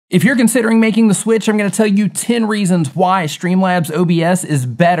If you're considering making the switch, I'm gonna tell you 10 reasons why Streamlabs OBS is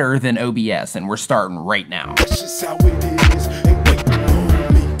better than OBS, and we're starting right now.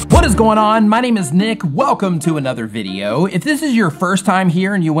 What is going on? My name is Nick. Welcome to another video. If this is your first time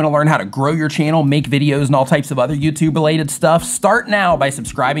here and you want to learn how to grow your channel, make videos, and all types of other YouTube related stuff, start now by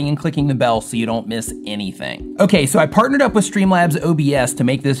subscribing and clicking the bell so you don't miss anything. Okay, so I partnered up with Streamlabs OBS to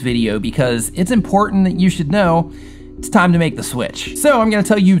make this video because it's important that you should know it's time to make the switch. So I'm gonna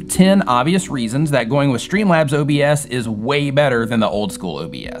tell you 10 obvious reasons that going with Streamlabs OBS is way better than the old school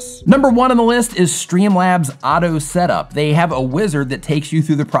OBS. Number 1 on the list is Streamlabs Auto Setup. They have a wizard that takes you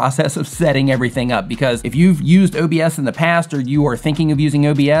through the process of setting everything up, because if you've used OBS in the past or you are thinking of using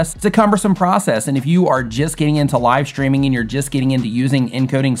OBS, it's a cumbersome process. And if you are just getting into live streaming and you're just getting into using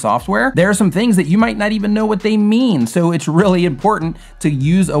encoding software, there are some things that you might not even know what they mean. So it's really important to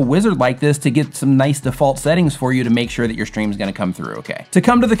use a wizard like this to get some nice default settings for you to make sure that your stream is going to come through okay. To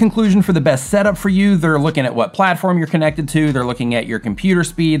come to the conclusion for the best setup for you, they're looking at what platform you're connected to, they're looking at your computer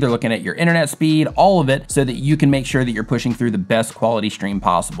speed, they're looking at your internet speed, all of it, so that you can make sure that you're pushing through the best quality stream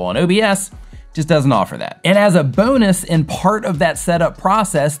possible. And OBS just doesn't offer that. And as a bonus, in part of that setup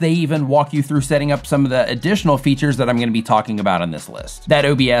process, they even walk you through setting up some of the additional features that I'm gonna be talking about on this list that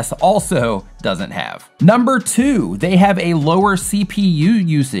OBS also doesn't have. Number 2, they have a lower CPU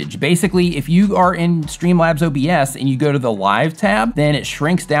usage. Basically, if you are in Streamlabs OBS and you go to the live tab, then it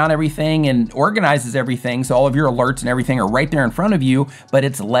shrinks down everything and organizes everything, so all of your alerts and everything are right there in front of you, but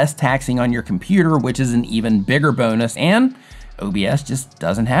it's less taxing on your computer, which is an even bigger bonus, and OBS just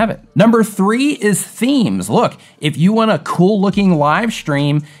doesn't have it. Number 3 is themes. Look, if you want a cool looking live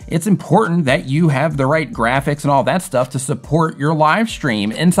stream, it's important that you have the right graphics and all that stuff to support your live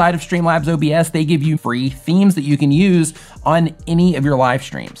stream. Inside of Streamlabs OBS, they give you free themes that you can use on any of your live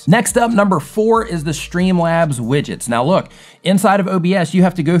streams. Next up, number 4 is the Streamlabs widgets. Now look, inside of OBS, you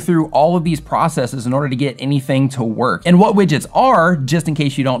have to go through all of these processes in order to get anything to work. And what widgets are, just in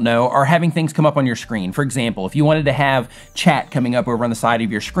case you don't know, are having things come up on your screen. For example, if you wanted to have chat coming up over on the side of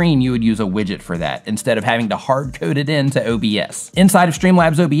your screen, you would use a widget for that instead of having to hard code it into OBS. Inside of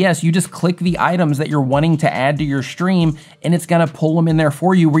Streamlabs OBS, you just click the items that you're wanting to add to your stream and it's gonna pull them in there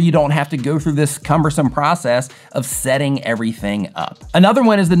for you, where you don't have to go through this cumbersome process of setting everything up. Another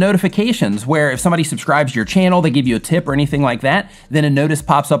one is the notifications, where if somebody subscribes to your channel, they give you a tip or anything like that, then a notice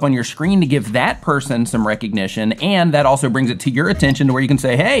pops up on your screen to give that person some recognition, and that also brings it to your attention to where you can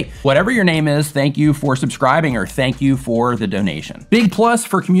say, hey, whatever your name is, thank you for subscribing, or thank you for the donation. Big plus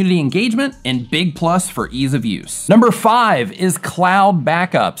for community engagement and big plus for ease of use. Number 5 is cloud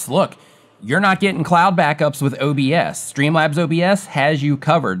backups. Look, you're not getting cloud backups with OBS. Streamlabs OBS has you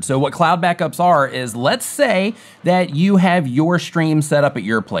covered. So what cloud backups are is, let's say that you have your stream set up at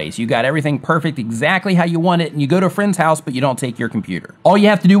your place. You got everything perfect exactly how you want it, and you go to a friend's house, but you don't take your computer. All you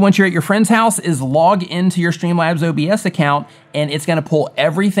have to do once you're at your friend's house is log into your Streamlabs OBS account, and it's gonna pull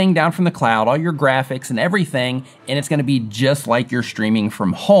everything down from the cloud, all your graphics and everything, and it's gonna be just like you're streaming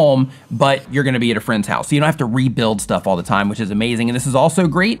from home, but you're gonna be at a friend's house. So you don't have to rebuild stuff all the time, which is amazing. And this is also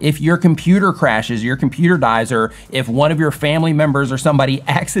great if your computer crashes, your computer dies, or if one of your family members or somebody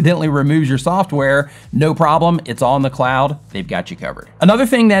accidentally removes your software, no problem, it's all in the cloud, they've got you covered. Another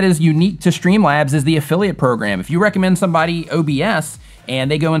thing that is unique to Streamlabs is the affiliate program. If you recommend somebody OBS,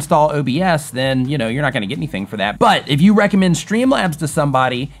 and they go install OBS, then you're not gonna get anything for that. But if you recommend Streamlabs to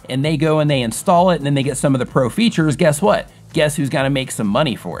somebody and they go and they install it and then they get some of the pro features, guess what? Guess who's gonna make some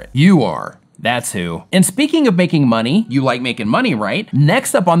money for it? You are. That's who. And speaking of making money, you like making money, right?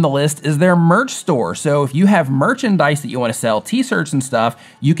 Next up on the list is their merch store. So if you have merchandise that you wanna sell, t-shirts and stuff,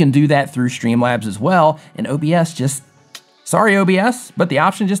 you can do that through Streamlabs as well. And OBS just, sorry OBS, but the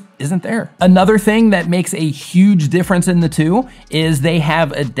option just isn't there. Another thing that makes a huge difference in the two is they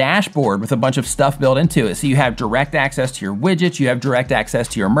have a dashboard with a bunch of stuff built into it. So you have direct access to your widgets, you have direct access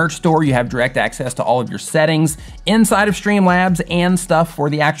to your merch store, you have direct access to all of your settings inside of Streamlabs and stuff for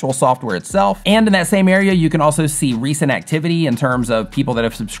the actual software itself. And in that same area, you can also see recent activity in terms of people that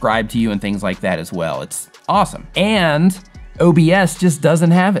have subscribed to you and things like that as well. It's awesome. And OBS just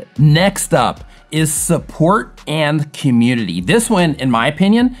doesn't have it. Next up is support and community. This one, in my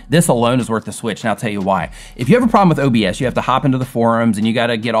opinion, this alone is worth the switch, and I'll tell you why. If you have a problem with OBS, you have to hop into the forums and you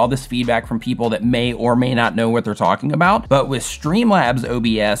gotta get all this feedback from people that may or may not know what they're talking about. But with Streamlabs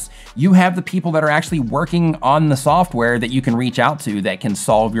OBS, you have the people that are actually working on the software that you can reach out to that can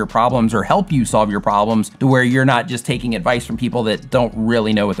solve your problems or help you solve your problems, to where you're not just taking advice from people that don't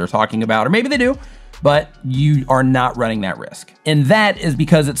really know what they're talking about, or maybe they do, but you are not running that risk. And that is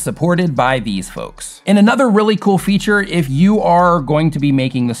because it's supported by these folks. And another really cool feature, if you are going to be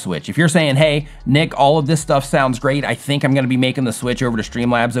making the switch, if you're saying, hey, Nick, all of this stuff sounds great, I think I'm gonna be making the switch over to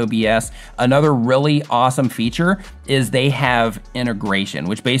Streamlabs OBS, another really awesome feature is they have integration,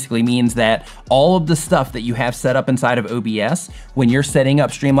 which basically means that all of the stuff that you have set up inside of OBS, when you're setting up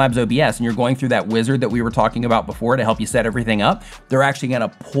Streamlabs OBS and you're going through that wizard that we were talking about before to help you set everything up, they're actually gonna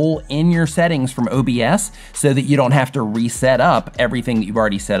pull in your settings from OBS so that you don't have to reset up everything that you've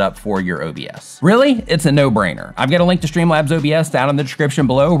already set up for your OBS. Really, it's a no-brainer. I've got a link to Streamlabs OBS down in the description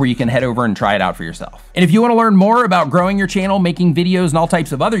below where you can head over and try it out for yourself. And if you wanna learn more about growing your channel, making videos, and all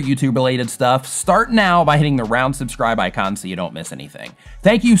types of other YouTube-related stuff, start now by hitting the round subscribe icon so you don't miss anything.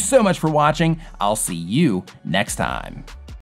 Thank you so much for watching. I'll see you next time.